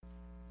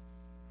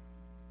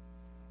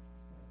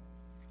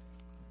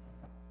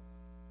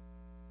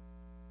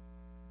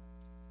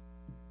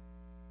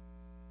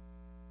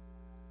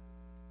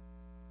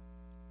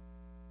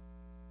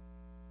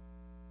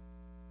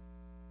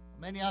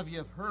Many of you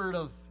have heard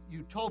of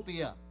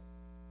utopia.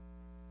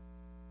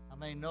 I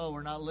may know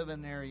we're not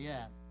living there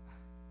yet.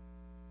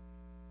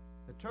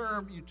 The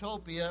term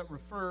utopia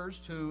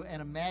refers to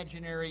an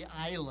imaginary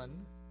island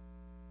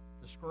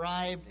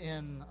described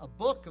in a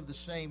book of the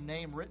same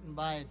name written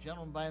by a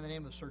gentleman by the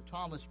name of Sir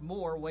Thomas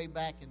More way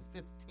back in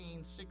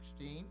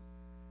 1516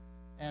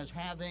 as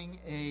having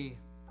a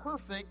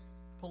perfect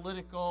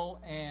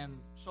political and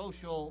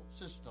social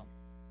system.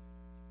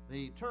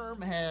 The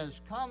term has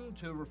come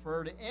to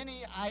refer to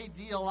any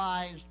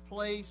idealized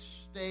place,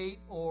 state,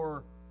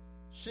 or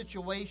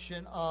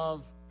situation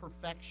of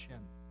perfection.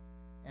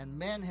 And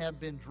men have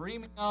been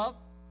dreaming of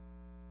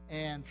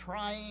and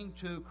trying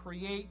to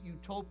create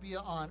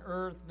utopia on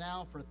earth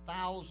now for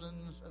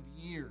thousands of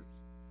years.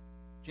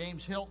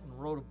 James Hilton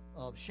wrote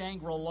of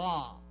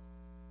Shangri-La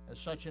as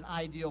such an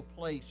ideal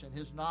place in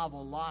his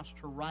novel Lost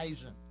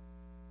Horizon.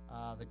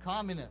 The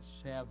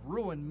communists have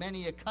ruined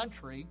many a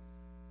country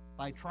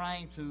by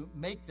trying to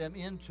make them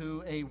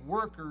into a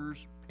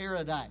workers'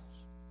 paradise,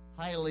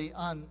 highly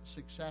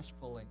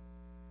unsuccessfully.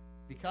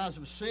 Because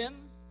of sin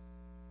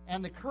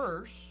and the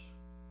curse,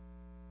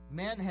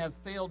 men have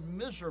failed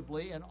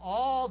miserably in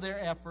all their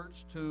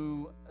efforts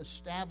to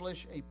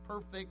establish a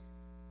perfect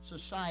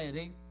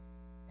society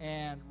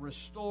and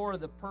restore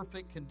the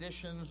perfect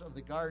conditions of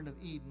the Garden of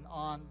Eden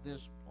on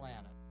this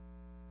planet.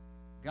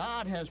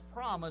 God has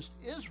promised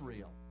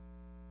Israel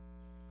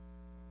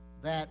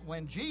that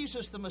when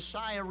Jesus the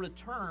Messiah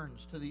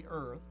returns to the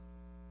earth,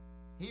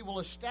 he will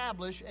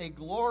establish a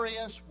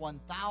glorious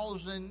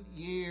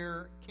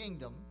 1,000-year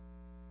kingdom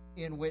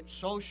in which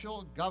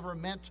social,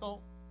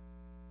 governmental,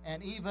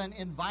 and even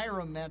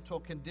environmental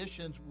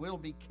conditions will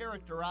be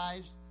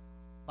characterized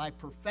by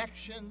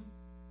perfection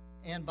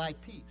and by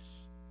peace.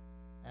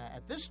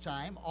 At this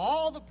time,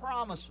 all the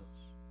promises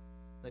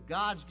that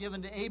God's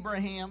given to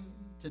Abraham,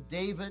 to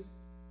David,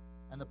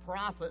 and the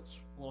prophets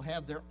will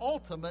have their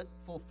ultimate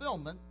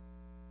fulfillment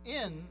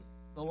in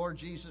the Lord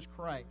Jesus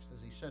Christ as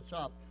he sets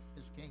up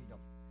his kingdom.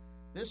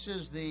 This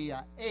is the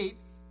eighth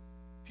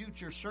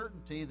future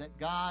certainty that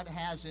God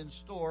has in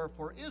store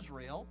for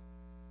Israel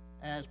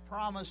as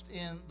promised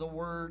in the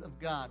Word of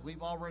God.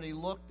 We've already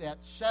looked at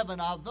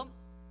 7 of them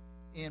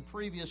in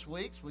previous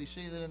weeks. We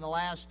see that in the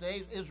last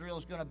days, Israel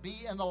is going to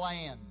be in the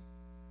land.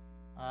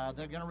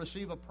 They're going to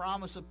receive a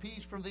promise of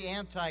peace from the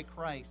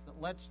Antichrist that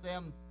lets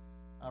them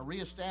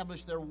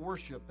reestablish their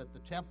worship at the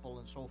temple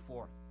and so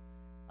forth.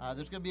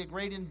 There's going to be a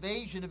great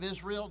invasion of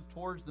Israel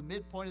towards the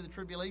midpoint of the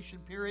tribulation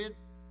period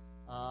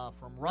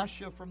from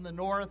Russia from the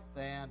north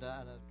and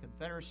a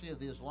confederacy of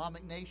the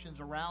Islamic nations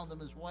around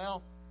them as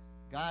well.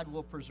 God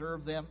will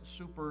preserve them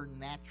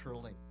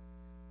supernaturally.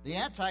 The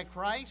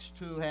Antichrist,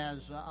 who has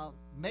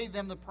made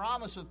them the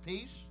promise of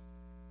peace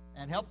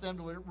and helped them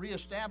to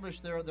reestablish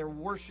their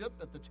worship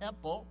at the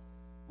temple,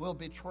 will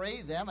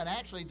betray them and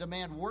actually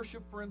demand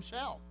worship for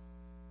himself.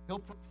 He'll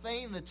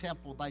profane the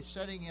temple by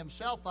setting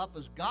himself up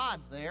as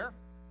God there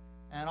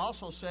and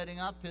also setting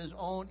up his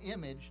own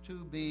image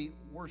to be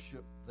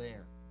worshipped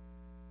there.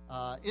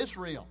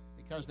 Israel,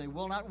 because they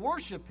will not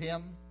worship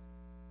him,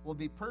 will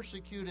be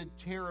persecuted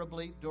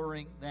terribly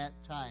during that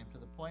time, to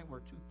the point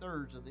where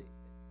 2/3 of the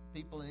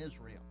people in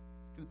Israel,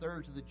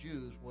 2/3 of the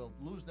Jews, will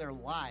lose their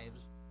lives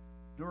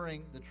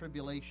during the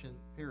tribulation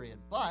period.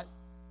 But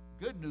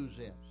good news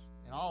is,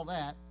 in all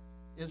that,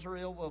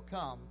 Israel will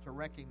come to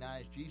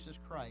recognize Jesus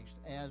Christ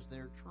as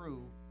their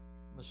true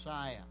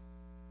Messiah.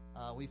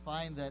 We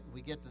find that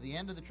we get to the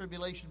end of the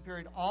tribulation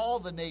period, all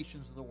the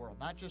nations of the world,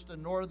 not just a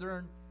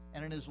northern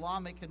and an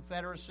Islamic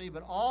confederacy,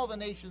 but all the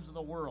nations of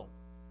the world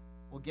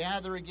will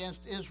gather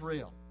against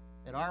Israel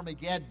at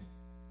Armageddon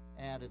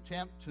and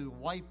attempt to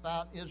wipe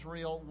out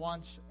Israel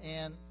once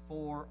and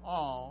for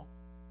all.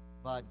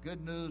 But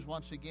good news,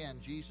 once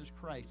again, Jesus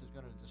Christ is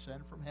going to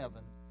descend from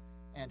heaven,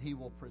 and he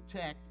will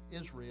protect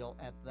Israel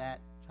at that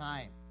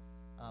time.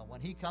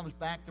 When he comes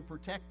back to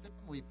protect them,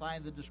 we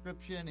find the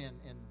description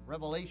in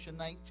Revelation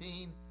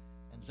 19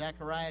 and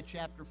Zechariah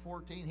chapter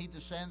 14. He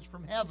descends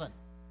from heaven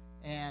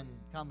and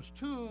comes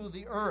to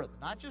the earth,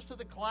 not just to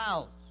the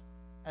clouds,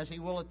 as he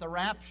will at the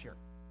rapture.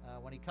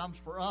 When he comes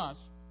for us,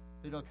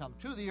 he'll come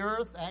to the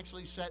earth,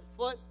 actually set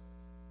foot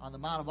on the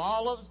Mount of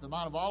Olives. The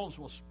Mount of Olives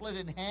will split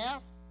in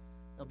half.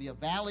 There'll be a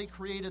valley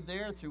created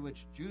there through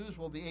which Jews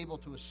will be able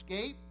to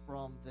escape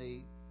from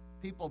the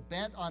people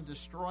bent on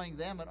destroying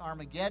them at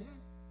Armageddon.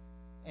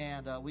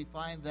 And we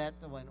find that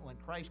when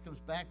Christ comes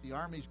back, the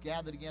armies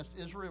gathered against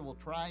Israel will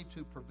try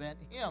to prevent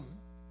him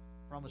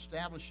from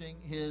establishing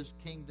his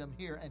kingdom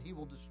here. And he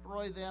will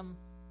destroy them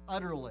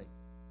utterly,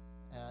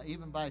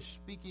 even by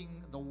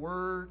speaking the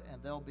word,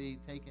 and they'll be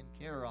taken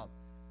care of.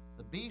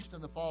 The beast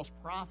and the false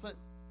prophet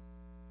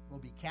will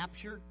be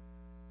captured.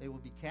 They will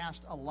be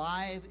cast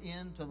alive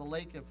into the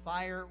lake of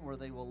fire, where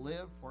they will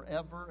live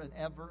forever and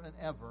ever and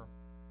ever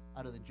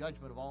under the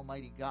judgment of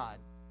Almighty God.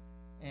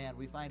 And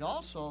we find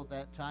also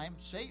that time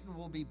Satan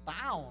will be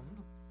bound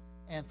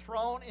and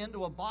thrown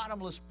into a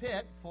bottomless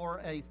pit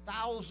for a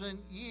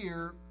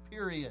 1,000-year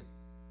period.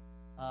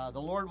 The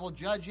Lord will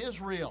judge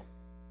Israel,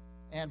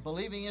 and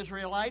believing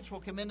Israelites will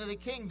come into the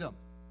kingdom.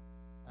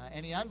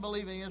 Any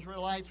unbelieving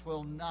Israelites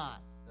will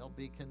not. They'll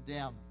be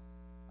condemned.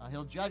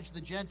 He'll judge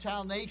the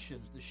Gentile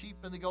nations, the sheep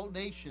and the goat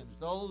nations.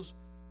 Those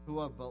who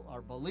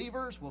are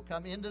believers will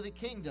come into the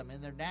kingdom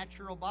in their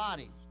natural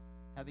bodies,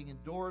 having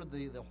endured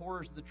the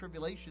horrors of the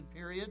tribulation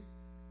period.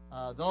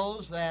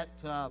 Those that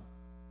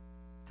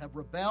have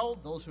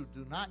rebelled, those who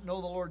do not know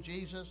the Lord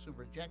Jesus, who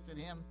rejected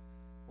him,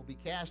 will be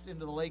cast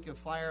into the lake of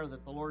fire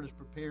that the Lord has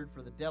prepared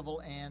for the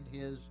devil and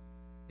his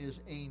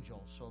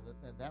angels. So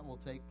that will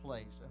take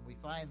place. And we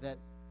find that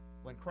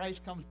when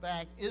Christ comes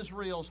back,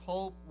 Israel's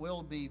hope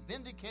will be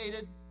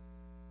vindicated,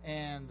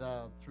 and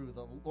through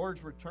the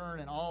Lord's return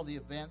and all the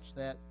events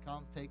that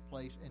take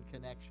place in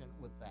connection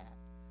with that.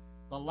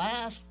 The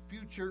last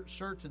future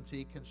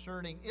certainty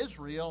concerning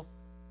Israel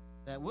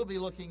that we'll be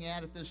looking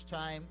at this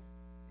time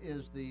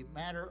is the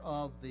matter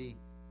of the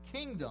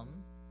kingdom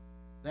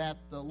that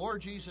the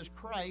Lord Jesus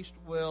Christ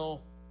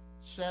will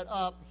set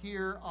up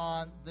here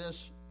on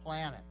this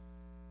planet.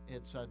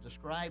 It's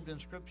described in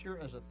Scripture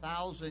as a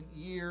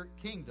 1,000-year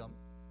kingdom.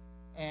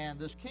 And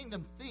this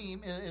kingdom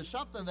theme is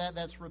something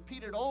that's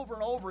repeated over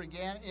and over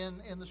again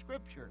in the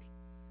Scriptures.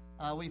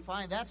 We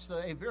find that's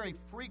a very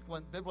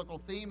frequent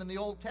biblical theme in the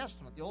Old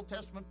Testament. The Old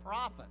Testament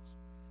prophets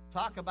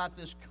talk about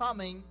this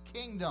coming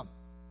kingdom.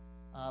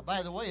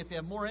 By the way, if you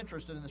have more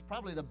interest in this,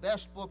 probably the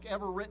best book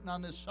ever written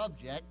on this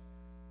subject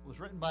was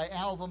written by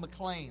Alva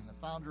McClain, the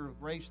founder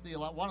of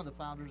one of the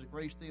founders of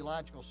Grace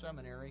Theological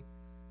Seminary.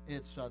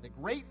 It's The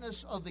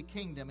Greatness of the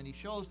Kingdom, and he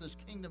shows this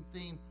kingdom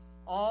theme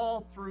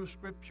all through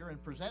Scripture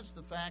and presents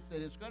the fact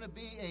that it's going to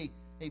be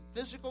a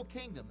physical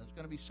kingdom that's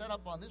going to be set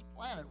up on this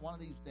planet one of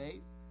these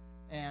days,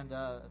 and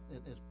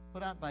it is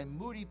put out by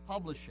Moody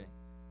Publishing.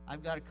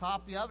 I've got a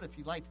copy of it. If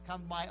you'd like to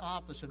come to my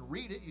office and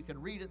read it, you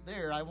can read it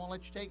there. I won't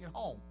let you take it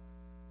home,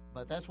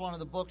 but that's one of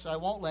the books I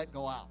won't let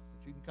go out.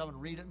 But you can come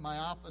and read it in my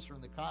office or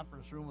in the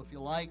conference room if you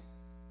like,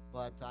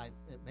 but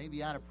it may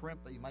be out of print,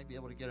 but you might be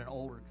able to get an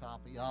older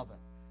copy of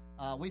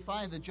it. We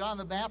find that John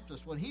the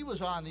Baptist, when he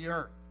was on the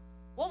earth,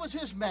 what was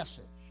his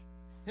message?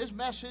 His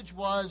message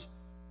was,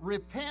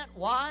 repent.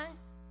 Why?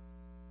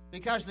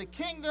 Because the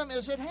kingdom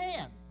is at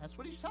hand. That's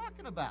what he's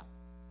talking about.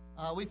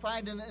 We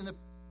find in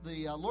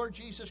the Lord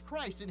Jesus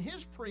Christ, in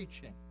his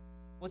preaching,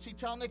 what's he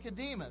tell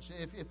Nicodemus?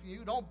 If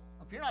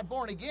you're not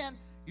born again,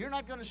 you're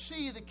not going to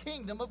see the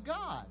kingdom of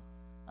God.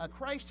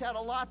 Christ had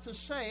a lot to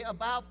say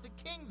about the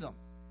kingdom.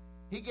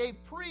 He gave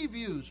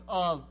previews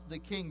of the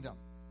kingdom.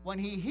 When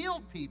he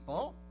healed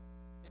people,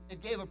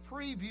 it gave a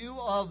preview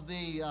of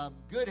the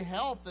good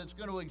health that's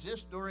going to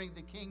exist during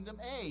the kingdom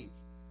age.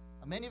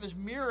 Many of his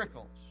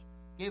miracles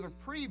gave a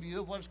preview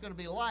of what it's going to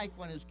be like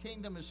when his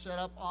kingdom is set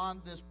up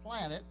on this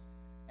planet.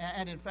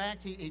 And in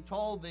fact, he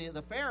told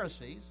the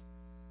Pharisees,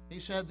 he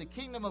said, the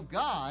kingdom of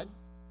God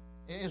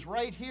is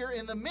right here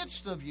in the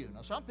midst of you.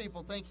 Now, some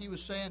people think he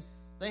was saying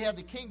they had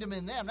the kingdom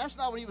in them. That's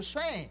not what he was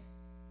saying.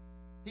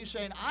 He's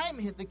saying, I'm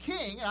the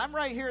king, and I'm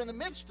right here in the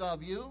midst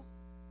of you.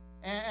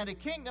 And a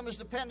kingdom is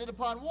dependent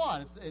upon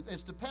what?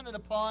 It's dependent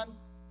upon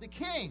the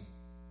king.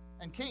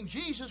 And King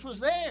Jesus was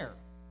there.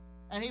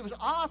 And he was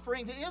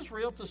offering to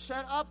Israel to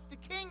set up the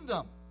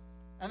kingdom.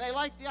 And they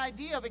liked the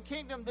idea of a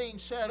kingdom being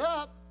set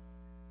up,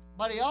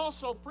 but he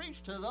also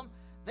preached to them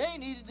they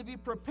needed to be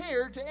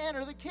prepared to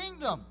enter the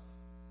kingdom.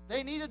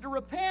 They needed to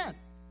repent.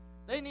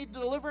 They needed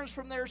deliverance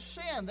from their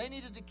sin. They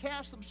needed to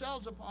cast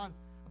themselves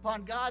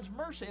upon God's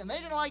mercy. And they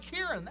didn't like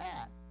hearing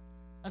that.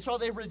 And so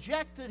they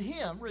rejected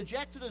him,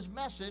 rejected his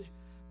message,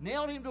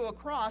 nailed him to a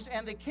cross,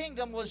 and the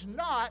kingdom was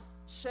not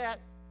set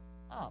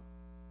up.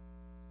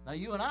 Now,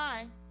 you and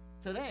I,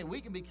 today, we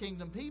can be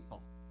kingdom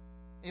people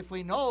if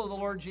we know the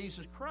Lord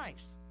Jesus Christ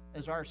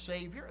as our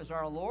Savior, as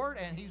our Lord,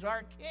 and he's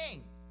our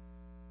King.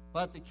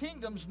 But the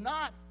kingdom's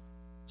not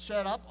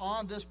set up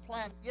on this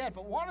planet yet,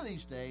 but one of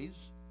these days,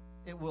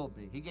 it will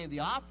be. He gave the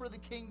offer of the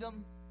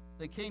kingdom.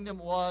 The kingdom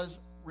was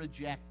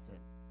rejected.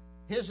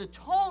 His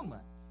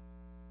atonement,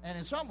 and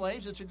in some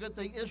ways, it's a good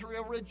thing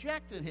Israel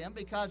rejected him,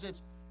 because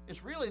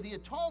it's really the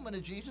atonement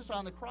of Jesus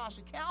on the cross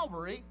of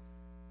Calvary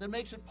that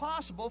makes it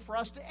possible for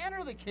us to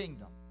enter the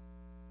kingdom.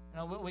 You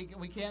know,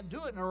 we can't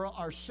do it in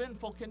our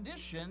sinful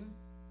condition.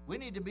 We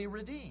need to be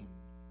redeemed.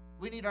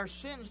 We need our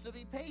sins to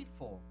be paid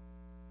for.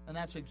 And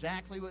that's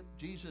exactly what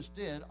Jesus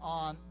did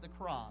on the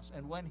cross.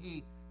 And when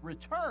he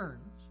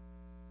returns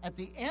at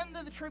the end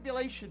of the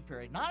tribulation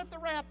period, not at the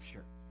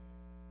rapture,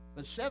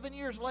 but 7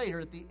 years later,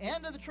 at the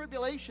end of the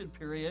tribulation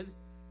period,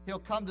 he'll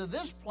come to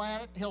this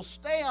planet, he'll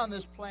stay on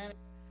this planet,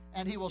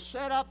 and he will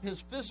set up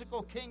his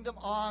physical kingdom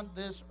on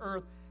this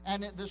earth.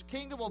 And this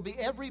kingdom will be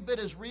every bit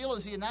as real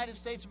as the United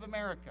States of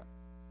America.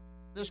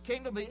 This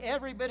kingdom will be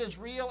every bit as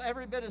real,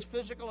 every bit as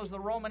physical as the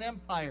Roman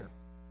Empire.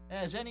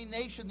 As any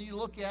nation that you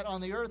look at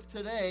on the earth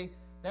today,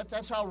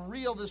 that's how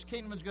real this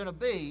kingdom is going to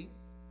be.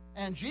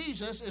 And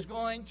Jesus is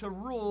going to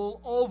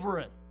rule over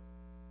it.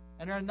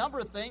 And there are a number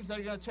of things that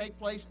are going to take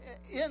place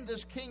in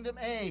this kingdom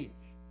age.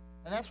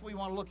 And that's what we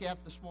want to look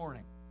at this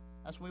morning.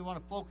 That's what we want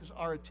to focus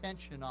our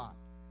attention on.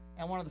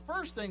 And one of the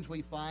first things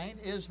we find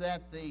is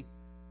that the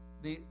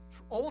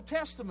Old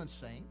Testament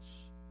saints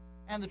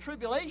And the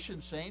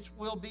tribulation saints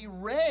will be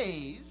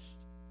raised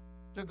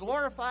to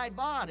glorified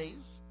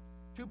bodies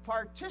to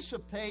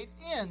participate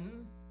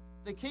in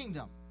the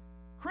kingdom.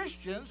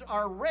 Christians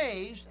are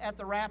raised at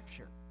the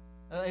rapture.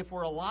 If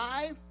we're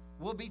alive,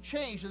 we'll be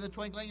changed in the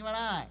twinkling of an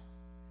eye.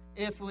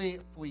 If we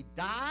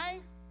die,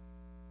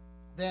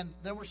 then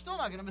we're still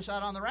not going to miss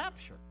out on the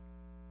rapture.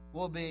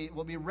 We'll be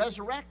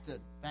resurrected.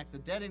 In fact, the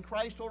dead in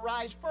Christ will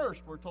rise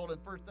first, we're told in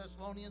 1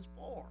 Thessalonians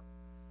 4.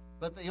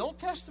 But the Old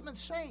Testament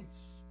saints,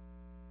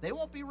 they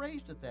won't be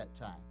raised at that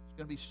time. It's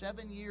going to be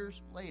 7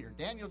 years later.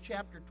 Daniel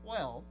chapter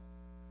 12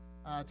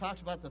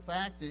 talks about the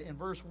fact in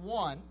verse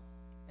 1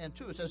 and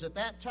 2. It says, "At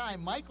that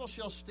time Michael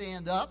shall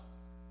stand up,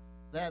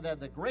 that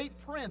the great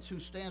prince who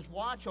stands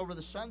watch over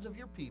the sons of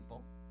your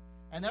people,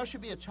 and there shall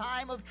be a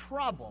time of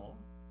trouble,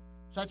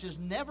 such as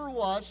never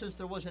was since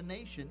there was a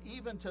nation,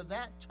 even to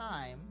that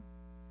time.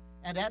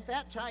 And at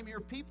that time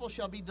your people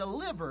shall be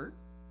delivered,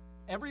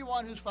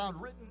 everyone who's found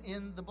written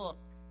in the book.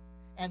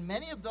 And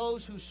many of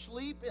those who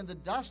sleep in the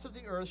dust of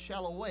the earth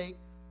shall awake,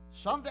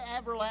 some to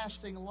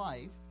everlasting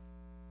life,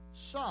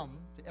 some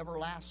to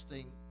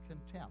everlasting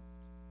contempt."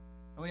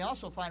 And we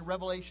also find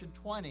Revelation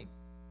 20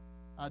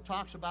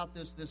 talks about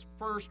this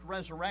first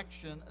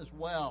resurrection as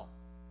well.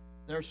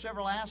 There are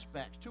several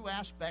aspects, 2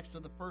 aspects to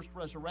the first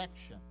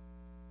resurrection.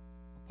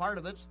 Part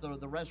of it's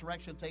the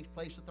resurrection takes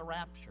place at the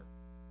rapture.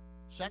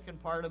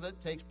 Second part of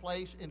it takes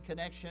place in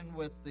connection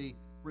with the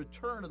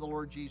return of the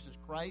Lord Jesus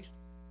Christ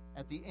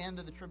at the end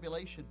of the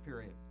tribulation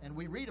period. And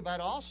we read about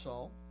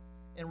also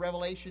in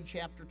Revelation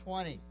chapter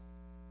 20.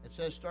 It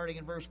says, starting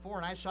in verse 4,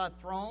 "And I saw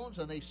thrones,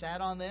 and they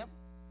sat on them,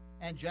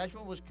 and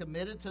judgment was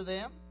committed to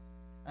them.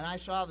 And I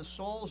saw the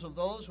souls of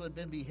those who had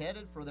been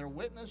beheaded for their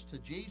witness to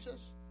Jesus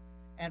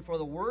and for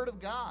the word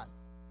of God,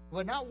 who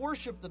had not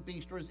worshipped the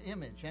beast or his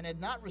image, and had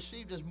not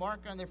received his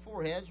mark on their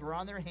foreheads or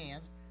on their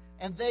hands.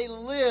 And they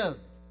lived,"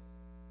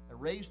 they're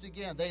raised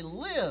again, "they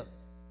lived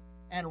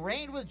and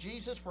reigned with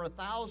Jesus for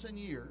 1,000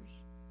 years.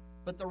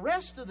 But the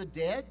rest of the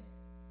dead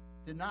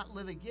did not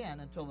live again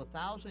until the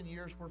 1,000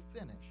 years were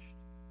finished."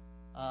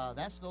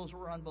 That's those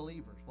who are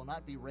unbelievers, will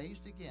not be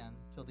raised again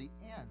till the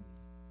end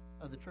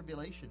of the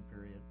tribulation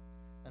period.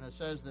 And it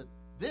says that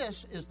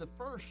this is the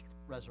first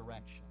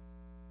resurrection,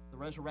 the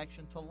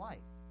resurrection to life,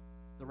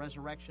 the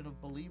resurrection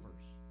of believers.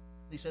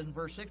 He says in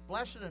verse 6,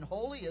 "Blessed and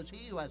holy is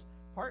he who has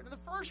part in the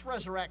first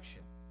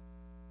resurrection.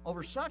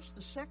 Over such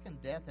the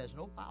second death has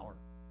no power,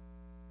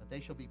 but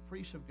they shall be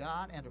priests of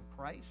God and of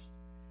Christ,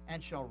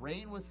 and shall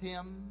reign with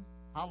him,"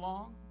 how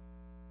long?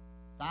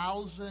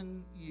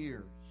 1,000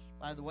 years.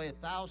 By the way,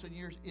 1,000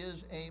 years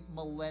is a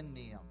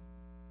millennium.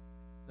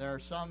 There are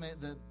some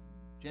the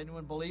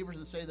genuine believers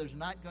that say there's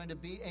not going to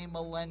be a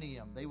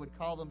millennium. They would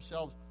call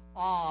themselves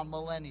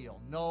millennial,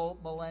 no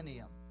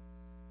millennium.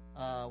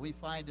 We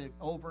find it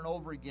over and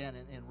over again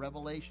in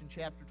Revelation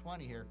chapter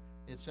 20 here.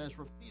 It says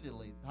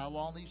repeatedly, how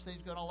long these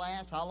things going to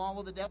last? How long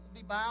will the devil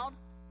be bound?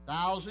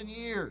 1,000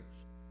 years.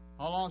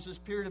 How long is this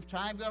period of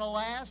time going to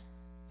last?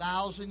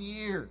 1,000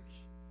 years.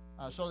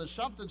 So there's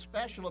something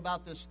special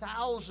about this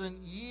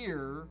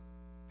 1,000-year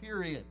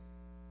period.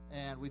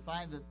 And we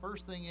find that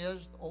first thing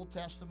is the Old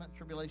Testament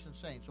tribulation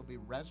saints will be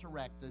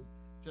resurrected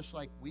just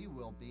like we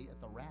will be at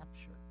the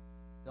rapture.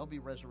 They'll be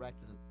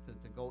resurrected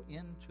to go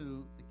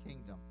into the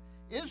kingdom.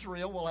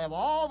 Israel will have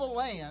all the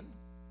land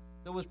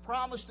that was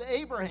promised to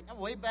Abraham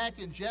way back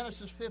in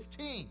Genesis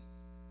 15.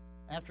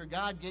 After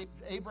God gave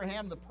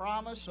Abraham the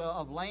promise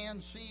of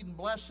land, seed, and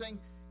blessing,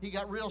 he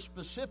got real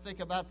specific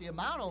about the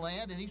amount of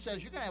land, and he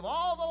says, you're going to have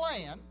all the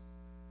land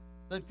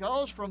that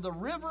goes from the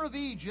river of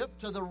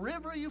Egypt to the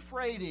river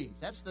Euphrates.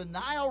 That's the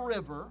Nile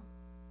River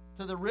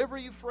to the river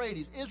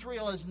Euphrates.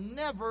 Israel has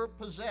never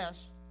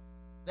possessed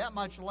that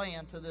much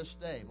land to this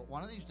day. But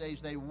one of these days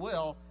they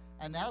will,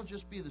 and that'll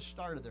just be the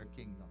start of their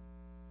kingdom.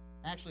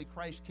 Actually,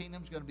 Christ's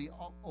kingdom is going to be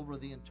all over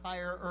the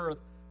entire earth,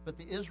 but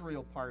the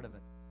Israel part of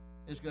it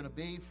is going to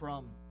be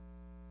from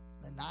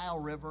the Nile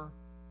River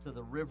to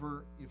the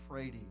river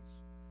Euphrates.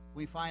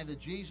 We find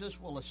that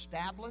Jesus will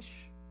establish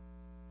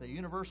the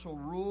universal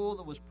rule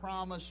that was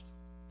promised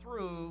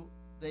through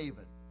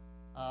David.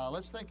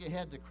 Let's think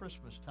ahead to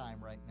Christmas time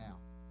right now.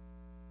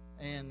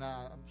 And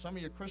some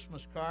of your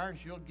Christmas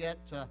cards, you'll get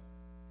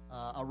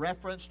a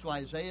reference to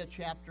Isaiah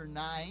chapter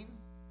 9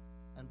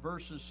 and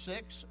verses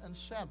 6 and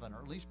 7, or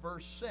at least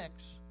verse 6.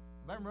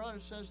 Remember what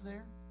it says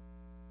there?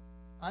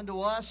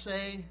 Unto us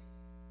a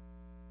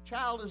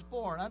child is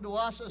born. Unto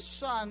us a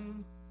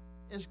son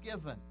is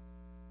given.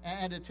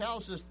 And it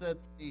tells us that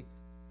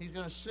he's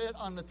going to sit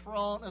on the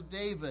throne of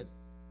David,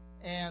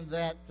 and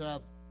that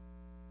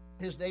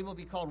his name will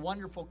be called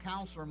Wonderful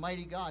Counselor,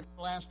 Mighty God,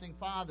 Everlasting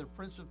Father,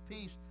 Prince of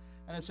Peace.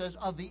 And it says,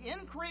 of the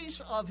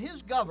increase of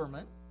his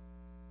government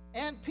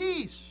and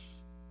peace.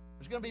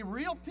 There's going to be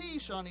real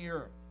peace on the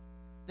earth.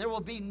 There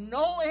will be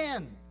no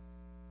end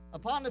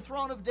upon the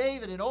throne of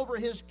David and over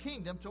his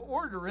kingdom, to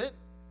order it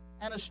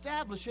and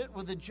establish it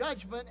with the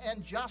judgment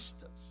and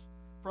justice.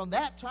 From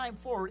that time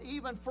forward,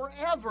 even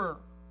forever,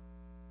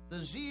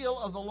 the zeal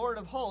of the Lord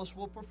of hosts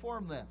will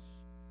perform this.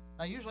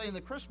 Now, usually in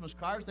the Christmas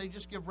cards, they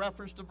just give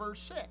reference to verse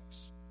 6.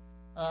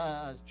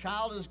 A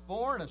child is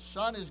born, a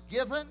son is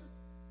given,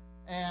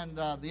 and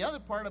the other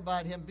part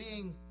about him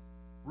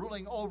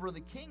ruling over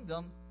the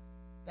kingdom,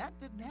 that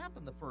didn't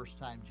happen the first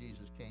time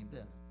Jesus came, did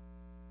it?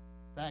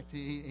 In fact,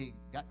 he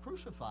got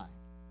crucified.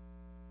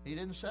 He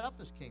didn't set up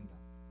his kingdom.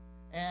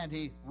 And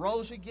he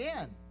rose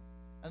again,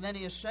 and then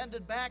he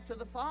ascended back to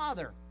the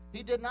Father.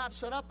 He did not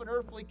set up an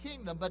earthly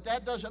kingdom, but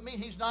that doesn't mean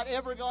he's not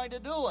ever going to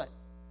do it.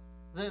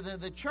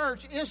 The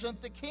church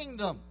isn't the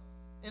kingdom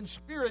in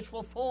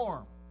spiritual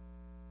form.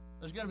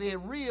 There's going to be a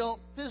real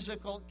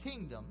physical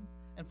kingdom.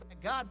 In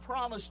fact, God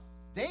promised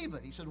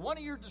David, he said, one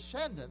of your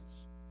descendants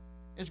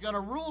is going to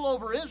rule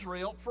over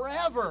Israel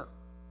forever.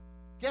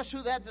 Guess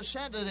who that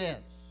descendant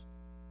is?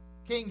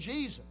 King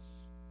Jesus.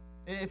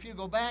 If you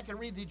go back and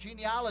read the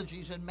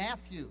genealogies in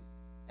Matthew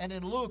and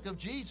in Luke of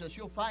Jesus,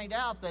 you'll find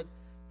out that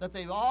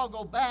they all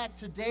go back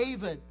to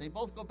David. They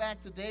both go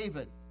back to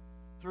David.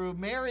 Through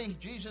Mary,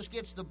 Jesus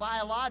gets the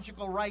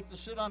biological right to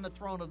sit on the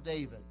throne of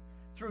David.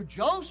 Through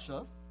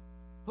Joseph,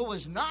 who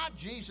was not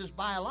Jesus'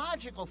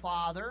 biological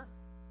father,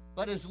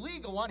 but his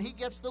legal one, he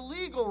gets the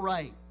legal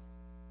right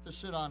to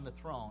sit on the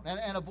throne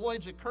and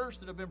avoids a curse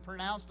that had been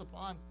pronounced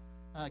upon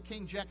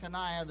King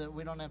Jeconiah that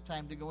we don't have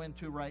time to go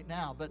into right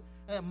now. But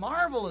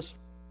marvelous,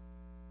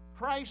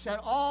 Christ had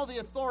all the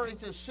authority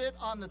to sit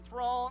on the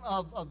throne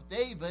of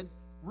David,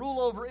 rule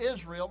over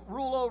Israel,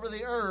 rule over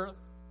the earth,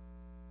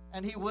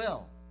 and he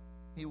will.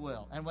 He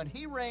will. And when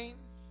he reigns,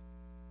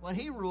 when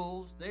he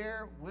rules,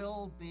 there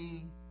will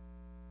be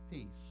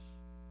peace.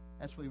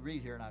 That's what we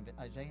read here in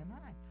Isaiah 9.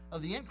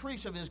 Of the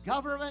increase of his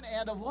government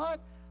and of what?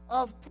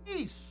 Of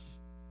peace.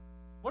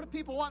 What do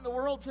people want in the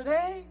world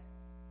today?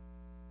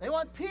 They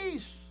want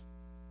peace.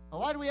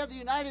 Well, why do we have the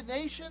United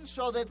Nations?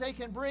 So that they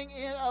can bring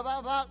in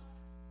about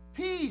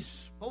peace.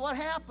 But what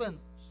happens?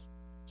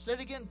 Instead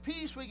of getting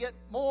peace, we get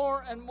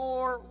more and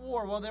more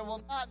war. Well, there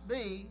will not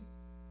be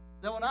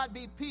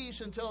peace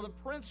until the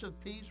Prince of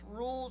Peace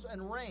rules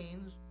and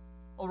reigns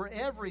over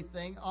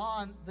everything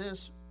on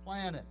this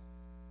planet.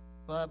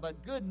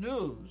 But good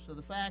news of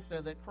the fact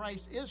that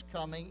Christ is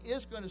coming,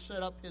 is going to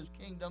set up his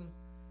kingdom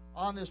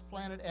on this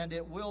planet, and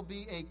it will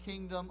be a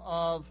kingdom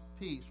of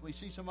peace. We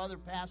see some other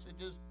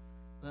passages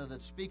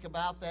that speak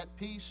about that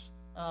peace.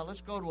 Let's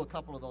go to a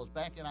couple of those.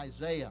 Back in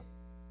Isaiah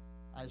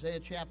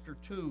chapter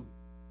 2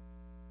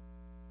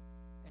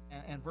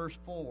 and verse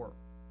 4.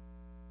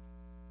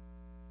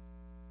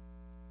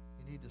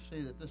 You need to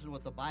see that this is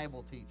what the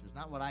Bible teaches,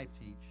 not what I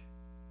teach.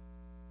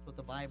 It's what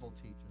the Bible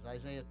teaches.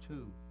 Isaiah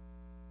 2.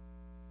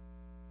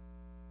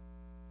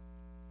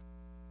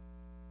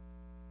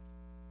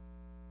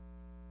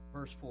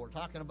 Verse 4,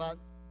 talking about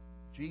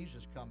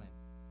Jesus coming,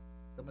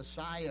 the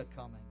Messiah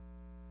coming.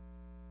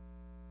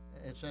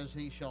 It says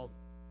in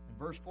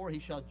verse 4, he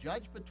shall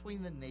judge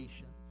between the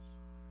nations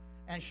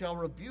and shall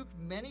rebuke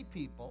many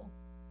people,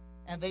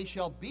 and they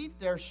shall beat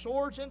their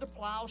swords into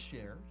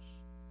plowshares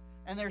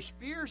and their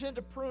spears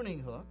into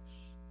pruning hooks,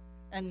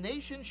 and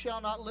nation shall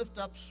not lift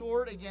up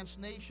sword against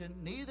nation,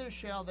 neither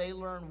shall they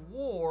learn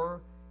war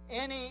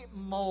any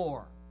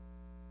more.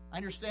 I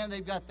understand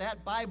they've got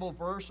that Bible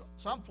verse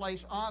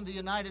someplace on the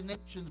United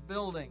Nations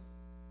building.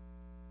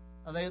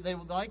 They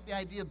like the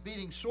idea of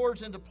beating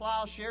swords into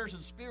plowshares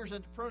and spears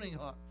into pruning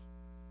hooks.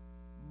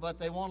 But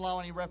they won't allow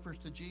any reference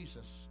to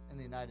Jesus in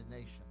the United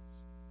Nations.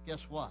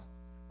 Guess what?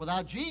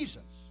 Without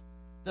Jesus,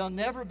 they'll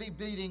never be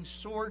beating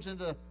swords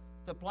into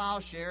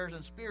plowshares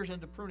and spears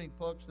into pruning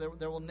hooks.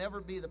 There will never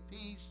be the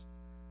peace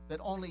that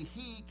only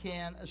he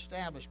can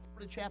establish.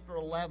 Go to chapter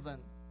 11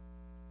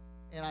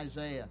 in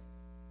Isaiah.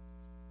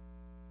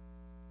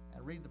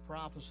 And read the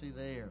prophecy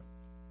there.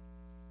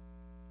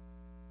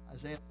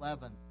 Isaiah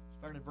 11,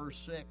 starting in verse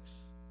 6.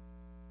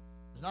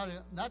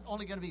 There's not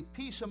only going to be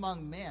peace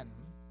among men,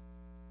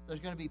 there's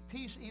going to be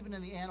peace even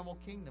in the animal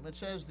kingdom. It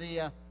says,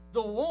 the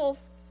wolf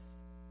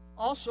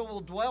also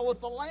will dwell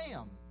with the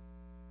lamb,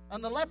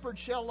 and the leopard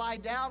shall lie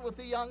down with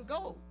the young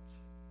goat,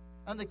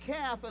 and the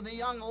calf and the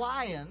young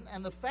lion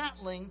and the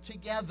fatling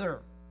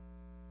together,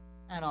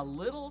 and a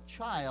little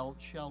child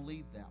shall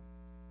lead them.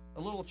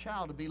 A little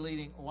child will be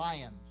leading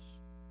lions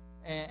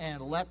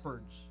and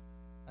leopards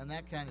and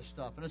that kind of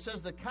stuff. And it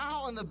says, the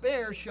cow and the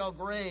bear shall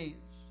graze.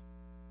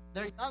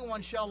 Their young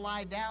ones shall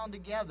lie down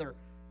together,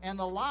 and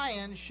the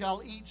lion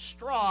shall eat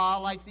straw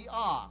like the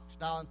ox.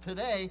 Now,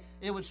 today,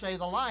 it would say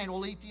the lion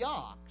will eat the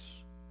ox.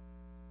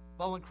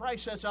 But when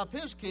Christ sets up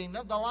his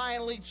kingdom, the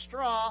lion will eat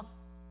straw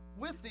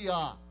with the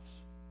ox.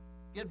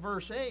 Get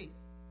verse 8.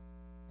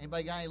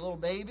 Anybody got any little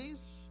babies?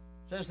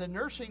 It says, the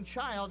nursing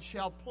child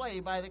shall play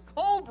by the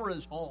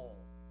cobra's hole,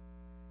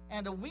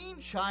 and a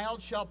weaned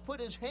child shall put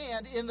his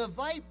hand in the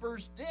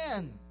viper's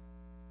den.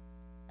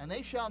 And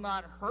they shall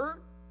not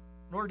hurt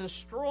nor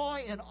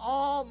destroy in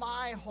all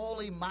my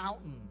holy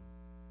mountain.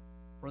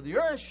 For the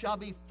earth shall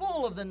be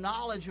full of the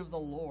knowledge of the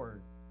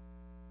Lord,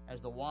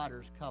 as the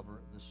waters cover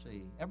the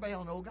sea. Everybody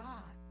will know God.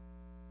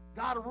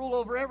 God will rule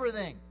over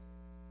everything.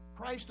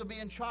 Christ will be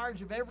in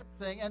charge of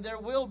everything, and there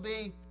will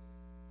be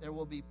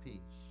peace.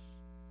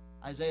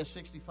 Isaiah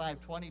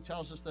 65:20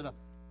 tells us that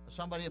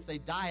somebody, if they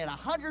die at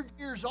 100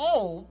 years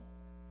old,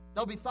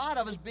 They'll be thought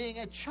of as being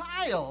a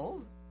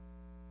child,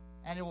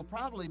 and it will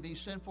probably be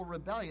sinful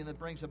rebellion that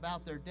brings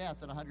about their death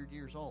at 100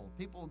 years old.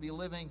 People will be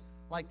living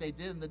like they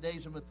did in the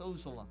days of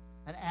Methuselah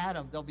and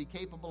Adam. They'll be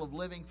capable of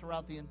living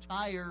throughout the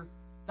entire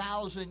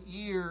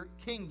 1,000-year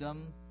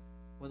kingdom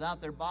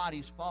without their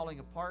bodies falling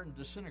apart and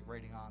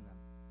disintegrating on them.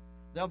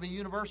 There'll be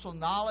universal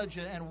knowledge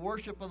and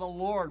worship of the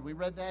Lord. We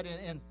read that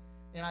in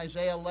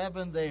Isaiah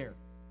 11 there.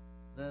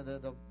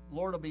 The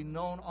Lord will be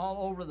known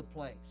all over the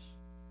place.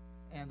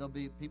 And there'll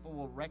be people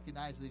will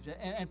recognize these,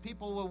 and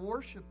people will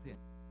worship Him.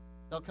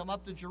 They'll come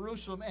up to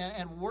Jerusalem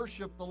and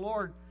worship the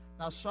Lord.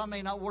 Now, some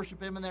may not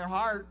worship Him in their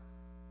heart,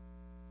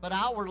 but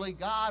outwardly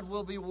God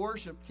will be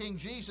worshiped. King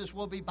Jesus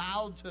will be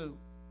bowed to.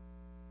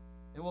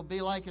 It will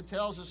be like it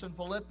tells us in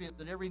Philippians,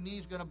 that every knee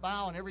is going to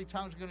bow and every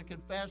tongue is going to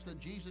confess that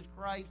Jesus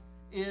Christ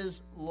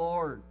is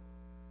Lord.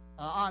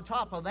 On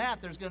top of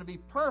that, there's going to be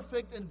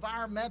perfect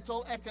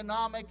environmental,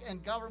 economic,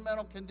 and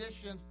governmental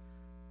conditions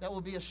that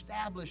will be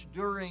established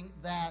during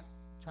that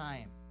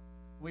time.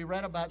 We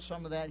read about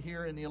some of that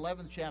here in the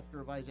 11th chapter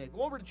of Isaiah.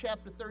 Go over to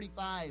chapter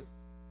 35,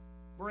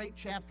 great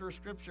chapter of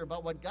Scripture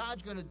about what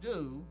God's going to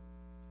do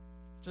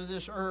to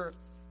this earth.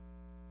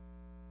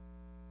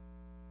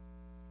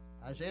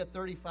 Isaiah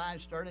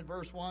 35, starting in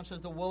verse 1, says,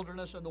 "The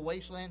wilderness and the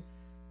wasteland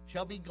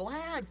shall be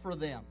glad for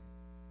them,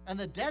 and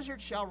the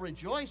desert shall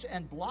rejoice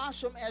and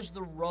blossom as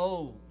the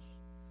rose."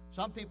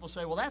 Some people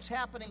say, well, that's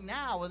happening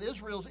now with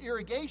Israel's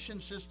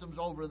irrigation systems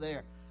over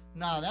there.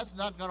 No, that's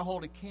not going to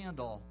hold a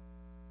candle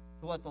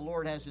to what the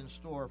Lord has in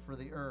store for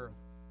the earth.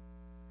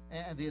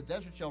 And the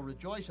desert shall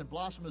rejoice and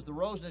blossom as the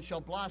rose, and it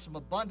shall blossom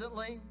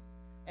abundantly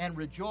and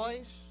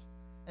rejoice.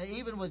 And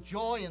even with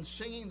joy and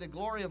singing, the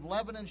glory of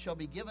Lebanon shall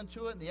be given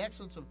to it, and the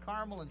excellence of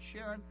Carmel and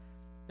Sharon.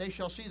 They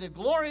shall see the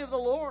glory of the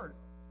Lord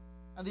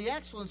and the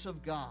excellence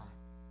of God.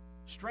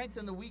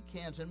 Strengthen the weak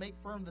hands and make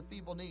firm the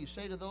feeble knees.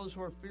 Say to those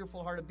who are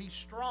fearful-hearted, be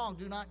strong,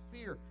 do not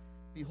fear.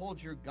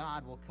 Behold, your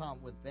God will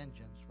come with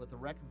vengeance, with the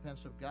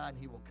recompense of God,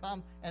 and He will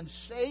come and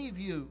save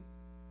you.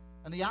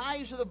 And the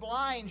eyes of the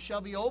blind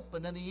shall be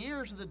opened, and the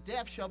ears of the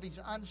deaf shall be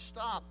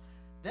unstopped.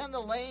 Then the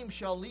lame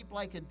shall leap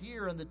like a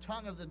deer, and the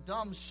tongue of the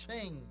dumb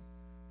sing.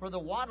 For the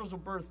waters will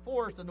burst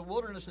forth in the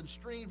wilderness, and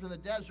streams in the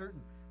desert,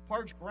 and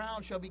parched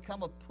ground shall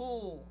become a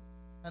pool,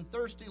 and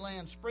thirsty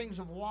land springs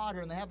of water,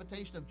 and the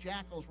habitation of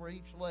jackals where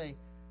each lay.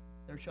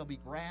 There shall be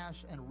grass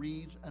and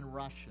reeds and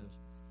rushes.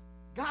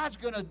 God's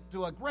going to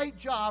do a great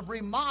job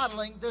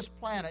remodeling this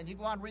planet. And you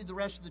go on and read the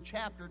rest of the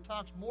chapter. It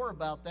talks more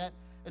about that.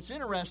 It's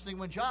interesting,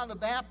 when John the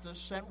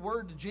Baptist sent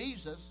word to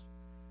Jesus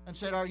and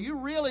said, are you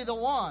really the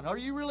one? Are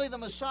you really the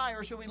Messiah,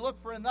 or should we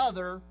look for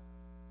another?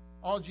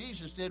 All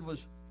Jesus did was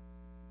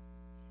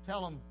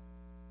tell him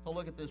to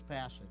look at this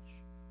passage.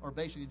 Or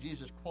basically,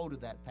 Jesus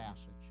quoted that passage,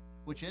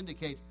 which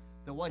indicates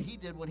that what He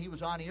did when He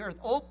was on the earth,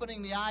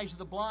 opening the eyes of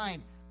the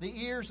blind,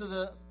 the ears of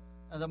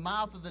the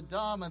mouth of the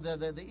dumb, and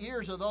the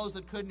ears of those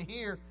that couldn't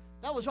hear,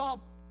 that was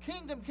all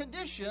kingdom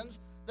conditions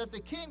that the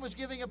King was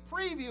giving a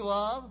preview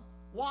of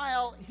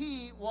while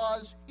He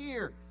was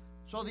here.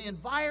 So the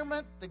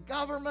environment, the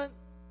government,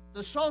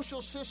 the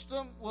social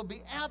system will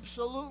be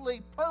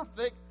absolutely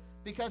perfect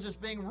because it's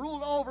being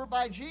ruled over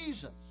by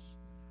Jesus.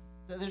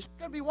 There's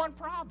going to be one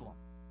problem.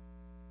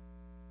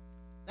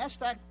 That's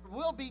the fact there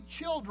will be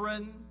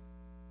children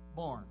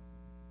born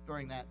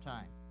during that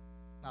time.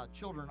 Now,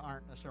 children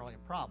aren't necessarily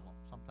a problem.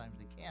 Sometimes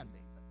they can be.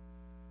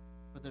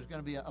 But there's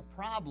going to be a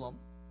problem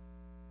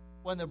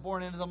when they're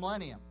born into the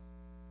millennium.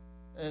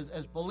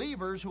 As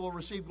believers who will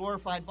receive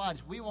glorified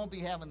bodies, we won't be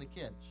having the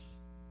kids.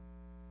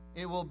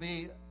 It will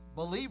be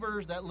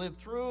believers that live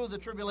through the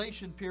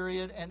tribulation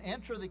period and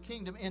enter the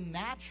kingdom in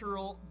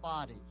natural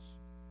bodies.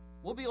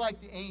 We'll be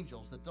like the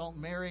angels that don't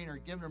marry or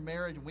give them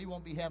marriage, and we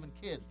won't be having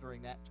kids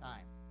during that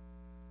time.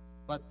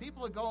 But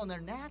people that go in their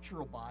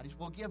natural bodies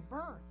will give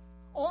birth.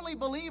 Only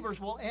believers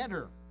will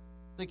enter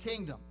the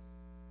kingdom.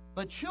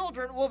 But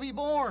children will be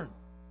born.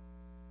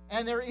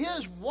 And there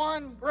is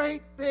one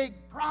great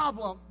big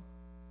problem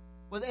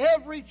with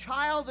every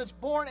child that's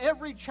born,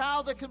 every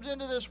child that comes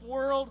into this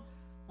world.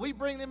 We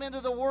bring them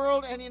into the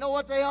world, and you know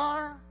what they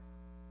are?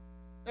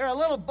 They're a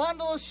little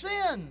bundle of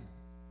sin.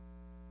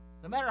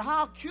 No matter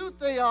how cute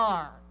they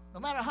are, no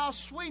matter how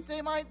sweet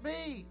they might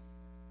be,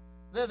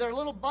 they're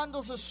little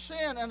bundles of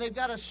sin, and they've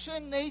got a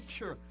sin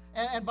nature.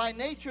 And by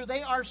nature,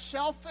 they are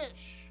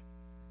selfish.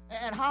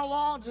 And how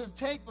long does it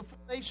take before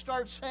they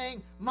start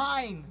saying,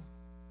 mine?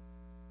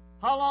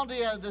 How long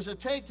does it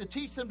take to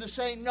teach them to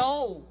say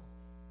no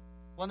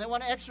when they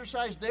want to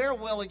exercise their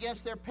will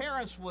against their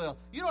parents' will?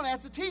 You don't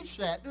have to teach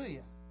that, do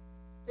you?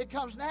 It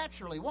comes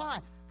naturally. Why?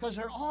 Because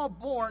they're all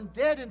born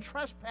dead in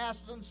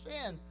trespasses and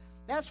sin.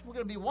 That's going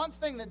to be one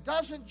thing that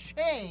doesn't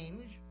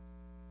change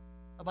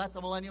about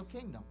the millennial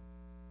kingdom.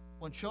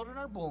 When children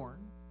are born,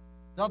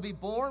 they'll be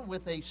born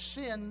with a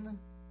sin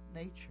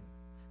nature.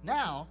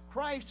 Now,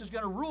 Christ is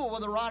going to rule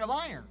with a rod of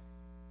iron.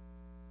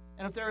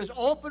 And if there is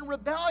open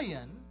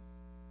rebellion,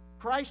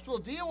 Christ will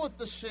deal with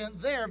the sin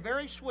there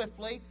very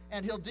swiftly,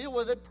 and He'll deal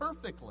with it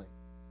perfectly.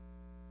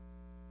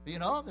 You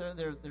know,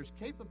 there's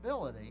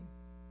capability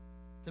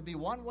to be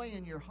one way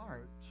in your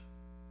heart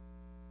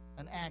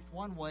and act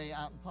one way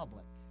out in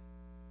public.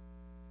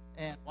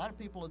 And a lot of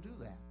people will do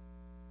that.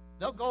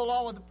 They'll go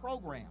along with the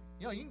program.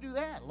 You know, you can do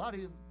that. A lot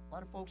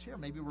of folks here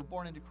maybe were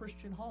born into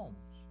Christian homes.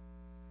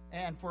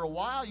 And for a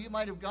while, you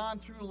might have gone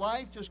through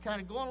life just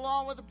kind of going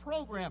along with the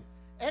program.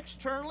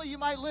 Externally, you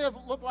might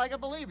look like a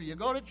believer. You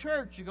go to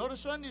church. You go to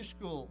Sunday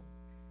school.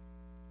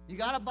 You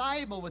got a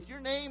Bible with your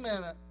name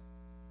in it.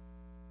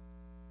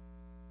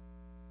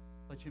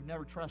 But you've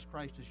never trusted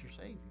Christ as your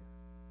Savior.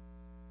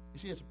 You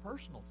see, it's a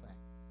personal thing.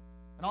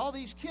 And all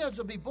these kids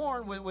will be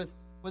born with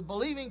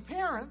believing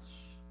parents,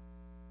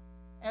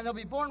 and they'll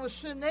be born with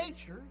sin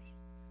natures,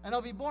 and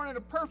they'll be born in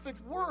a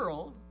perfect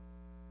world,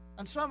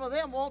 and some of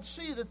them won't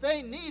see that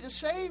they need a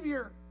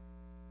Savior.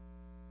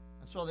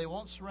 And so they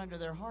won't surrender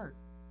their heart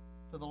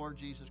to the Lord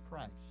Jesus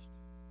Christ.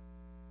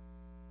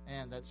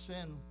 And that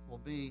sin will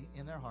be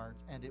in their hearts,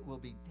 and it will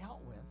be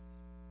dealt with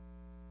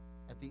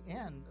at the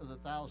end of the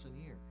 1,000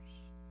 years.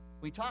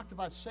 We talked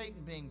about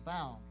Satan being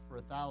bound for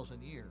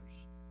 1,000 years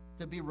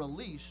to be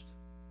released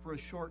for a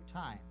short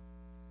time.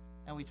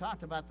 And we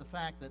talked about the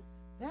fact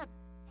that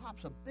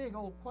pops a big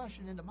old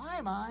question into my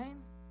mind.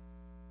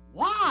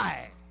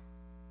 Why?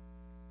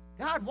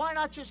 God, why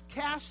not just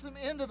cast them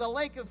into the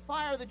lake of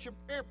fire that you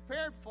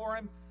prepared for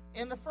him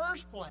in the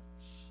first place?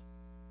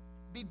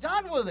 Be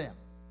done with him.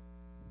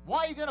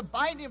 Why are you going to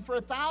bind him for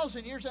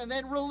 1,000 years and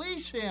then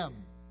release him?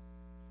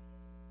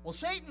 Well,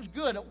 Satan's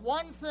good at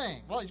one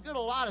thing. Well, he's good at a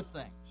lot of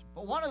things.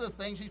 But one of the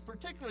things he's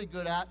particularly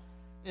good at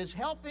is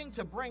helping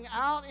to bring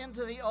out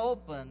into the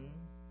open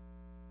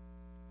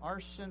our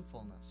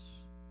sinfulness.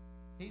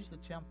 He's the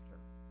tempter.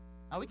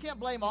 Now, we can't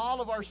blame all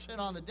of our sin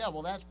on the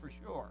devil, that's for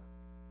sure,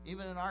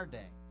 even in our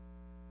day.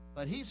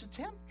 But he's a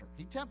tempter.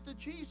 He tempted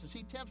Jesus.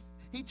 He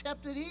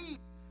tempted Eve.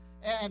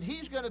 And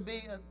he's going to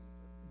be,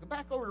 go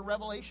back over to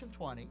Revelation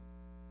 20,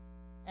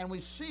 and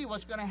we see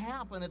what's going to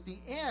happen at the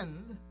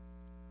end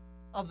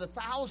of the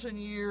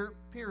 1,000-year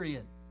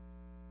period.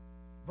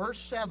 Verse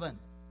 7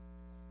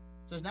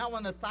 says, now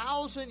when the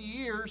 1,000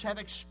 years have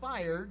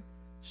expired,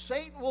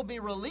 Satan will be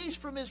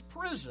released from his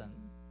prison,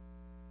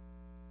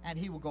 and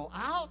he will go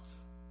out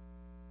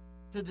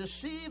to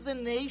deceive the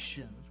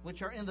nations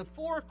which are in the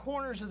four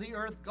corners of the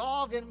earth,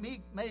 Gog and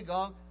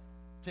Magog,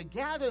 to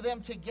gather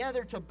them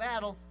together to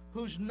battle,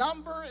 whose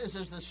number is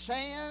as the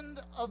sand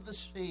of the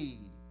sea.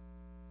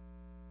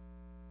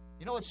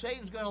 You know what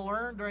Satan's going to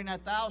learn during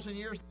that 1,000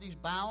 years that he's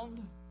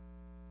bound?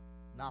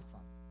 Nothing.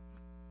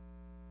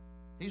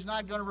 He's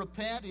not going to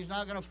repent. He's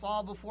not going to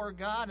fall before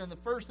God. And the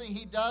first thing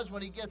he does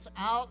when he gets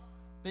out,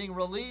 being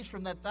released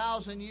from that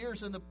 1,000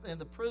 years in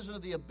the prison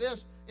of the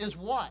abyss, is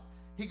what?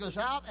 He goes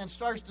out and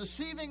starts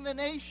deceiving the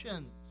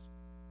nations.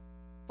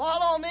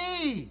 Follow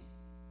me.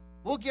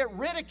 We'll get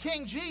rid of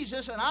King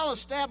Jesus, and I'll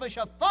establish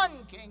a fun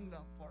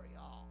kingdom for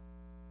y'all.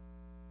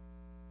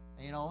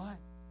 And you know what?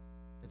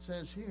 It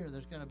says here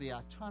there's going to be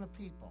a ton of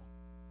people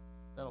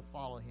that'll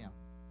follow him.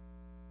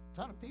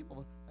 A ton of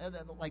people,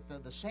 like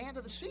the sand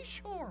of the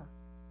seashore.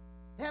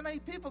 How many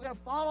people are going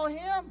to follow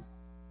him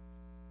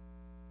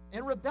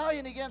in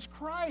rebellion against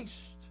Christ?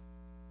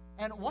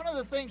 And one of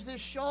the things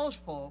this shows,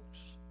 folks,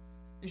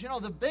 is,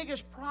 the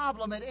biggest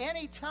problem at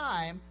any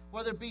time,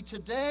 whether it be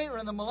today or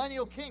in the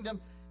millennial kingdom,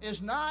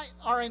 is not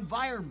our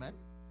environment.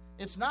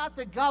 It's not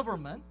the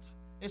government.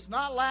 It's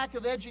not lack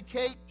of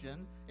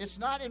education. It's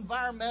not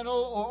environmental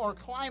or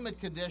climate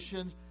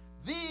conditions.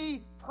 The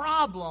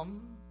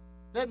problem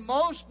that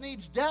most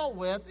needs dealt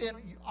with in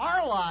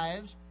our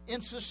lives,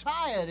 in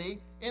society,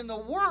 in the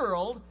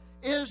world,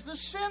 is the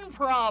sin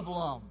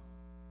problem.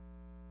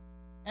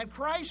 And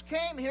Christ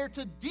came here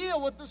to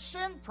deal with the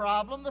sin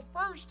problem the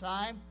first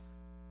time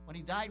when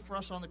he died for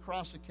us on the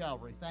cross of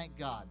Calvary. Thank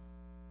God.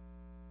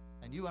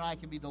 And you and I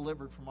can be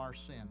delivered from our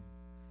sin.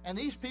 And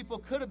these people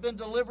could have been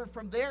delivered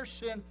from their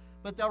sin,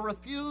 but they'll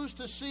refuse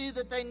to see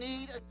that they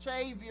need a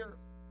Savior.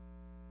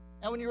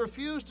 And when you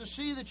refuse to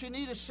see that you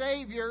need a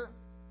Savior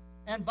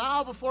and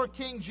bow before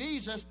King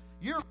Jesus,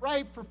 you're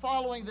ripe for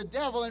following the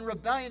devil in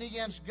rebellion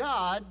against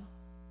God,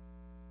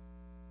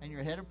 and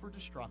you're headed for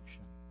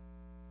destruction.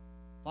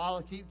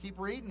 Keep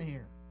reading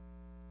here.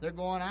 They're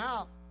going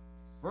out.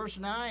 Verse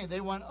 9,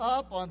 they went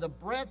up on the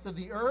breadth of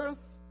the earth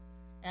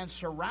and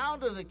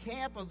surrounded the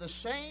camp of the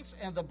saints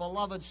and the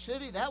beloved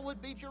city. That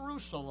would be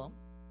Jerusalem.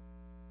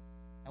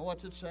 And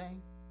what's it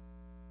saying?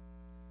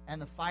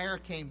 And the fire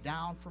came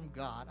down from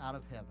God out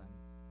of heaven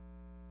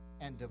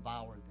and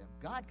devoured them.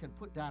 God can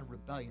put down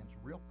rebellions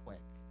real quick.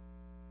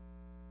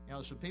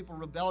 Some people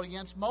rebelled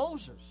against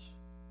Moses.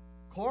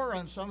 Korah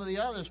and some of the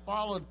others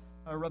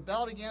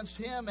rebelled against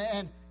him,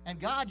 and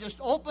God just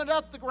opened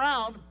up the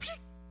ground.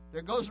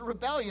 There goes the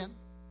rebellion.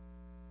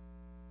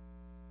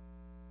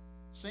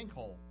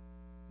 Sinkhole.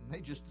 And they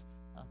just,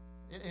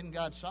 isn't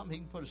God something? He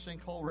can put a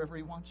sinkhole wherever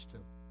he wants to.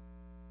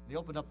 And he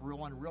opened up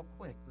one real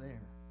quick there.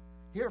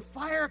 Here,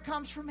 fire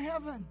comes from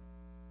heaven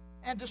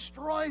and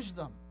destroys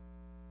them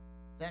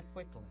that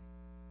quickly.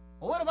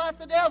 Well, what about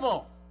the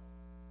devil?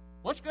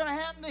 What's going to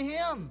happen to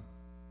him?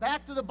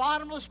 Back to the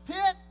bottomless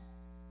pit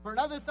for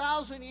another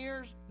 1,000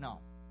 years? No.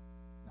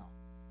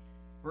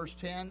 Verse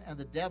 10, and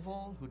the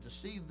devil who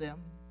deceived them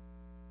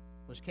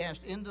was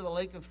cast into the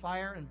lake of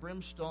fire and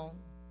brimstone,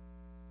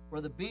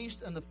 where the beast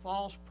and the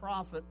false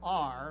prophet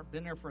are,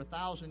 been there for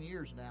 1,000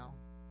 years now,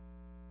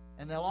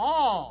 and they'll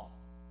all,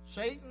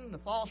 Satan, the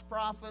false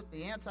prophet,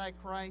 the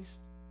Antichrist,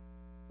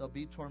 they'll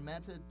be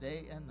tormented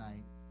day and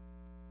night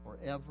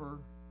forever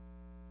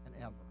and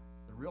ever.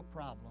 The real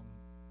problem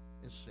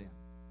is sin.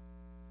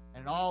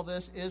 And in all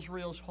this,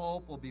 Israel's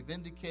hope will be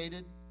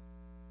vindicated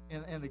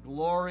in the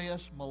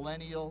glorious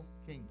millennial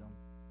kingdom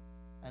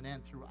and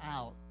then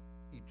throughout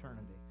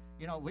eternity.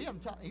 You know, we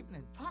haven't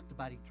even talked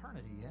about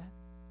eternity yet.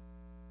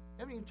 We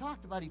haven't even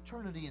talked about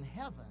eternity in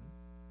heaven.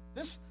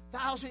 This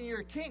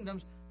 1,000-year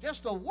kingdom's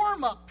just a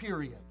warm-up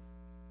period.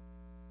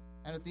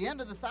 And at the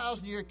end of the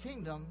 1,000-year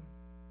kingdom,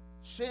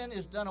 sin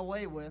is done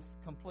away with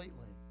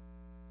completely,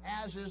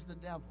 as is the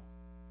devil.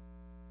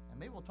 And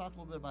maybe we'll talk a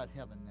little bit about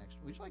heaven next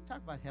week. Would you like to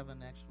talk about heaven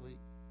next week?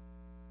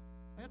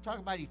 We're going to talk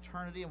about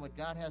eternity and what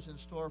God has in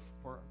store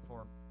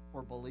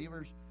for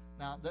believers.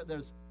 Now,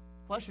 there's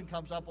question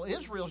comes up, well,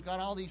 Israel's got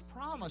all these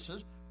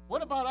promises.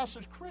 What about us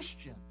as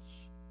Christians?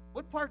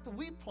 What part do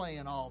we play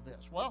in all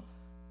this? Well,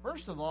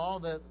 first of all,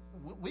 that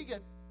we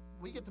get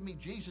to meet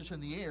Jesus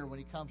in the air when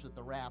he comes at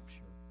the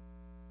rapture.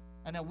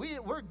 And then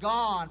we're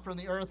gone from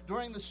the earth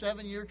during the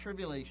 7-year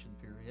tribulation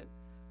period.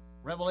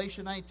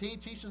 Revelation 19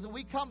 teaches that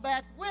we come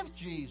back with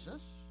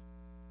Jesus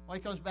when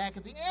he comes back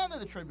at the end of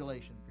the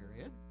tribulation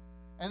period.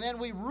 And then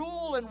we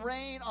rule and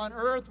reign on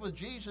earth with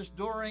Jesus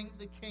during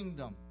the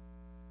kingdom.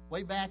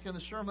 Way back in the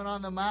Sermon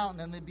on the Mountain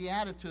and the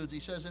Beatitudes, he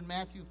says in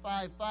Matthew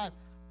 5:5,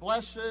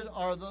 blessed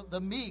are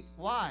the meek.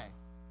 Why?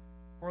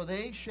 For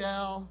they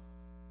shall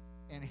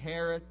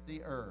inherit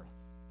the earth.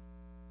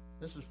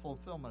 This is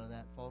fulfillment of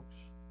that, folks.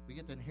 We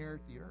get to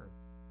inherit the earth.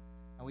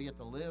 And we get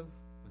to live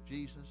with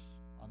Jesus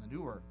on the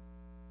new earth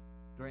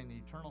during the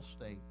eternal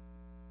state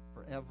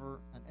forever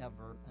and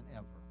ever and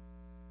ever.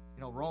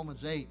 You know,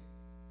 Romans 8,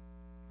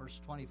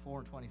 verse 24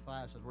 and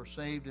 25 says, we're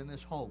saved in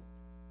this hope.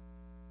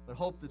 But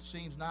hope that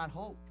seems not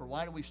hope. For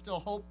why do we still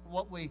hope for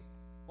what we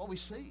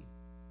see?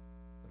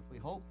 But if we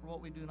hope for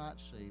what we do not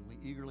see, we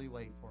eagerly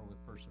wait for it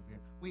with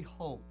perseverance. We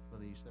hope for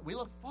these things. We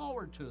look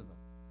forward to them.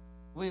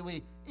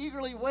 We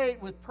eagerly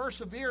wait with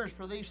perseverance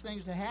for these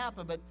things to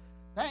happen. But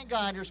thank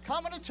God there's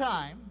coming a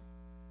time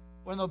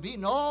when there'll be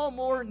no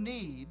more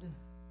need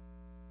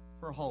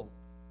for hope.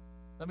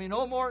 There'll be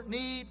no more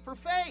need for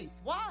faith.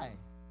 Why?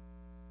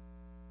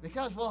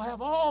 Because we'll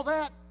have all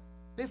that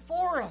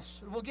before us.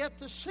 We'll get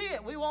to see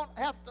it. We won't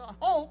have to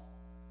hope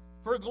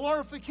for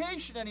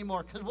glorification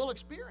anymore because we'll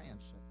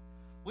experience it.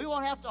 We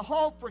won't have to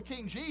hope for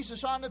King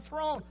Jesus on the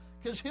throne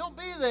because he'll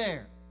be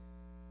there.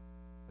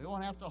 We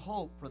won't have to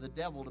hope for the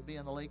devil to be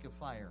in the lake of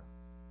fire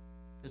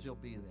because he'll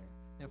be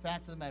there. In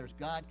fact, the matter is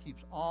God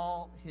keeps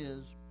all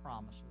his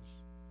promises.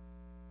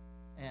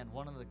 And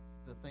one of the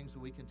things that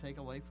we can take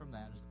away from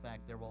that is the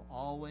fact there will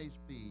always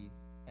be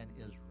an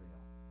Israel.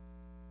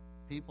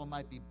 People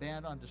might be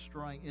bent on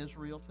destroying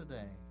Israel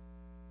today,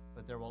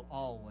 but there will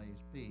always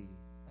be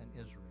an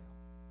Israel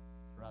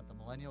throughout the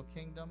millennial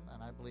kingdom,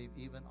 and I believe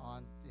even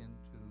on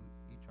into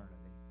eternity.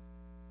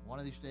 One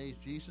of these days,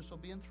 Jesus will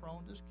be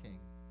enthroned as king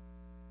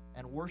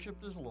and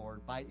worshiped as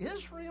Lord by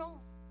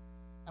Israel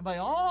and by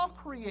all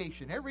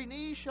creation. Every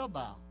knee shall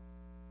bow.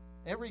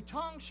 Every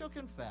tongue shall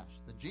confess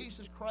that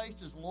Jesus Christ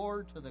is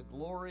Lord to the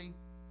glory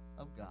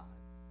of God.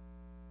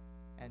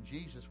 And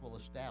Jesus will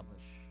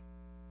establish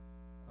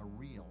a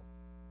real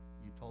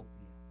utopia.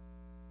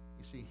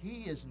 You see,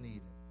 he is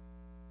needed.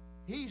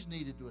 He's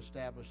needed to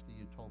establish the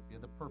utopia,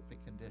 the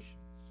perfect conditions.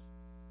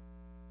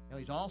 You know,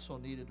 he's also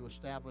needed to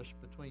establish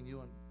between you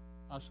and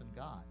us and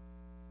God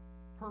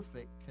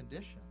perfect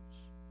conditions.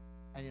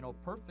 And you know,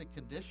 perfect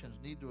conditions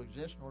need to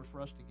exist in order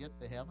for us to get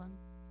to heaven.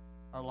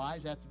 Our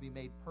lives have to be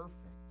made perfect.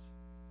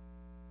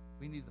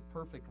 We need the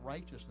perfect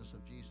righteousness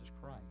of Jesus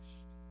Christ.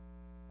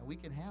 And we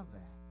can have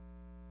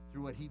that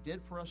through what he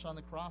did for us on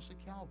the cross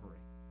at Calvary.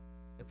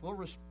 If we'll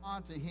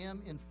respond to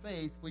him in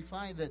faith, we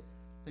find that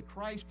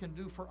Christ can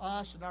do for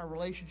us in our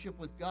relationship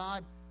with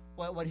God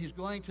what he's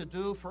going to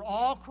do for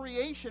all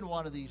creation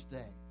one of these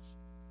days.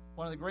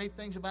 One of the great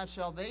things about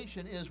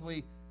salvation is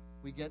we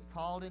get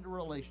called into a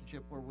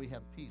relationship where we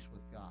have peace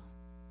with God.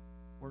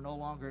 We're no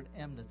longer at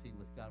enmity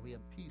with God. We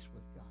have peace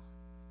with God.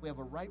 We have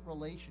a right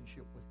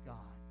relationship with God.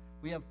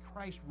 We have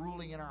Christ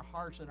ruling in our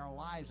hearts and our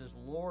lives as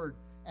Lord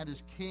and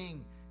as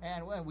King.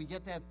 And we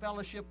get to have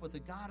fellowship with the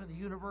God of the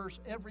universe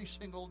every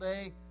single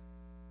day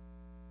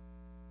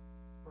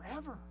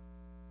forever.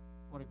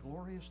 What a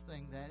glorious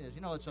thing that is.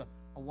 You know, it's a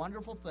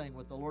wonderful thing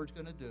what the Lord's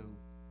going to do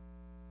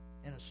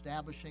in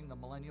establishing the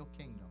millennial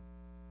kingdom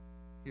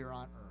here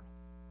on earth.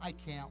 I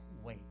can't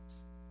wait.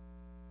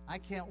 I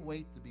can't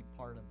wait to be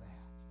part of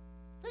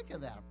that. Think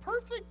of that. A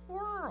perfect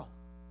world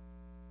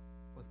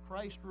with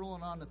Christ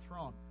ruling on the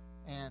throne.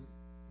 And,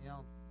 you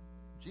know,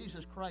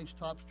 Jesus Christ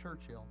tops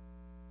Churchill.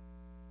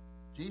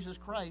 Jesus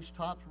Christ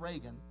tops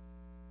Reagan.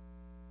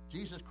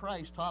 Jesus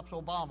Christ tops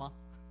Obama.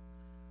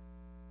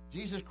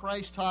 Jesus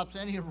Christ tops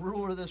any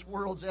ruler this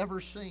world's ever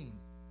seen.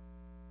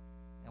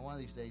 And one of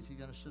these days, he's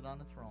going to sit on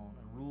the throne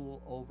and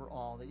rule over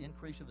all. The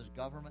increase of his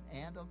government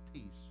and of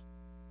peace,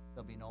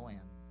 there'll be no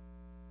end.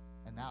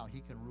 And now he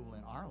can rule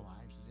in our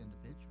lives as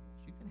individuals.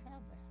 You can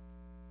have that.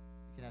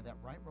 You can have that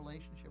right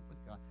relationship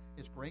with God.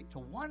 It's great to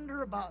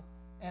wonder about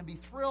and be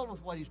thrilled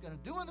with what he's going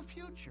to do in the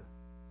future.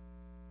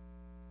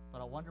 But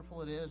how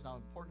wonderful it is and how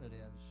important it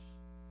is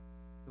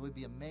that we'd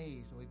be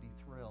amazed and we'd be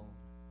thrilled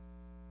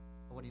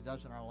at what he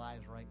does in our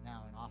lives right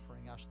now in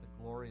offering us the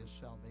glorious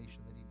salvation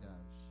that he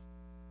does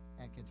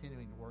and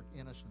continuing to work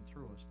in us and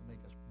through us to make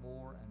us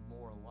more and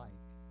more like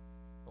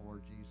the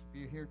Lord Jesus. If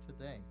you're here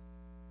today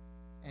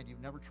and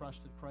you've never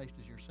trusted Christ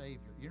as your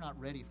Savior, you're not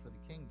ready for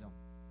the kingdom.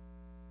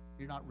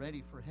 You're not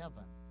ready for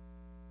heaven.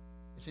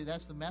 You see,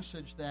 that's the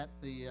message that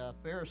the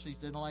Pharisees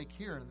didn't like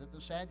hearing, that the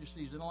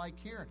Sadducees didn't like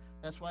hearing.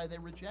 That's why they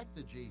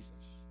rejected Jesus.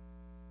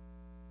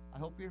 I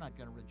hope you're not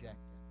going to reject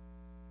him.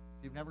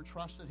 If you've never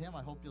trusted him,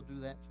 I hope you'll do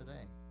that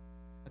today.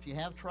 If you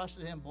have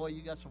trusted him, boy,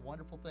 you got some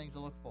wonderful things to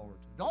look forward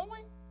to. Don't we?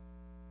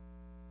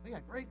 We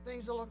got great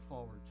things to look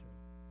forward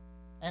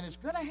to. And it's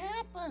going to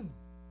happen.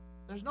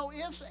 There's no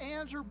ifs,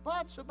 ands, or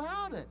buts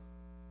about it.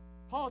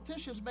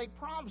 Politicians make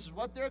promises,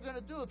 what they're going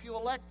to do if you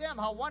elect them,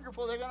 how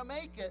wonderful they're going to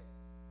make it.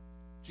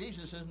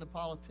 Jesus isn't a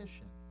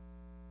politician.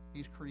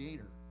 He's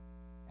Creator,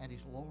 and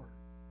He's Lord,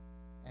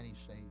 and He's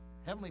Savior.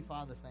 Heavenly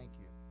Father, thank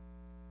you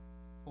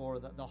for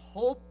the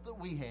hope that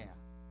we have,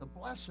 the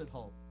blessed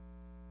hope,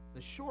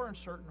 the sure and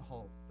certain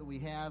hope that we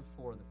have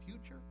for the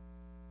future,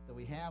 that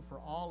we have for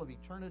all of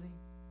eternity.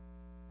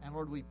 And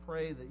Lord, we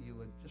pray that you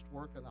would just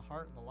work in the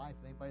heart and the life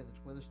of anybody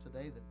that's with us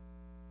today that's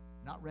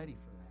not ready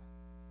for that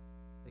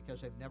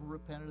because they've never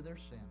repented of their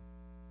sin,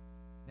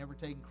 never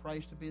taken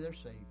Christ to be their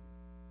Savior.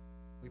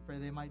 We pray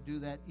they might do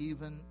that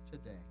even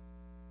today.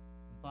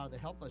 And Father,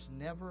 help us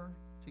never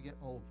to get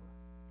over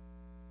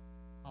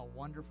how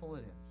wonderful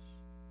it is,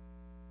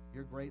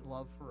 your great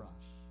love for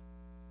us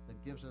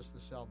that gives us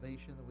the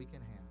salvation that we can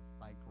have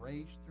by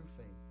grace through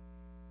faith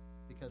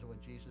because of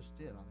what Jesus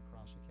did on the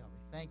cross of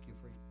Calvary. Thank you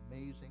for your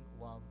amazing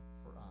love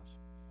for us.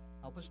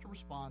 Help us to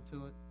respond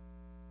to it.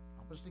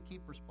 Help us to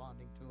keep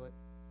responding to it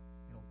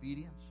in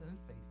obedience and in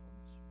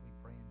faithfulness. We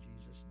pray in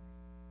Jesus'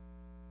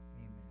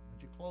 name. Amen.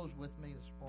 Would you close with me this morning?